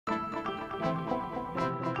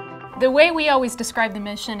The way we always describe the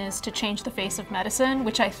mission is to change the face of medicine,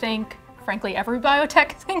 which I think, frankly, every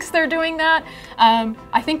biotech thinks they're doing that.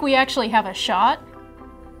 I think we actually have a shot.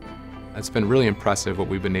 It's been really impressive what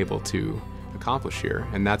we've been able to accomplish here,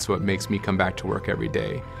 and that's what makes me come back to work every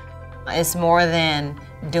day. It's more than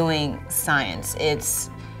doing science. It's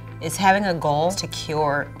having a goal to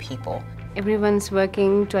cure people. Everyone's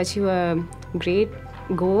working to achieve a great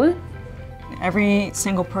goal. Every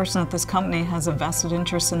single person at this company has a vested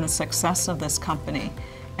interest in the success of this company,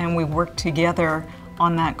 and we work together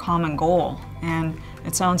on that common goal. And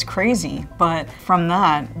it sounds crazy, but from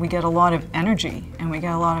that we get a lot of energy and we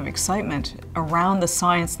get a lot of excitement around the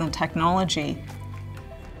science and the technology.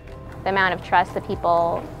 The amount of trust that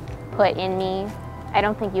people put in me, I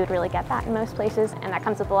don't think you would really get that in most places, and that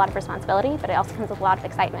comes with a lot of responsibility, but it also comes with a lot of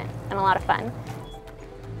excitement and a lot of fun.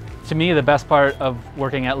 To me, the best part of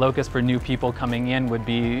working at Locus for new people coming in would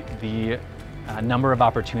be the number of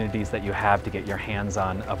opportunities that you have to get your hands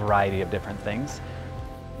on a variety of different things.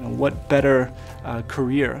 What better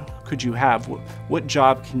career could you have? What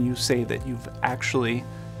job can you say that you actually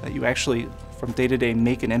from day to day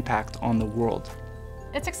make an impact on the world?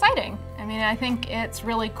 It's exciting. I mean, I think it's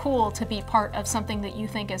really cool to be part of something that you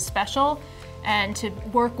think is special and to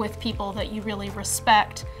work with people that you really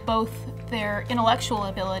respect, both their intellectual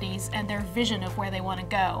abilities and their vision of where they want to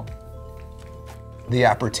go. The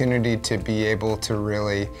opportunity to be able to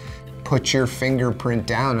really put your fingerprint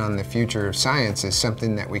down on the future of science is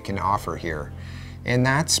something that we can offer here, and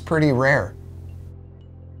that's pretty rare.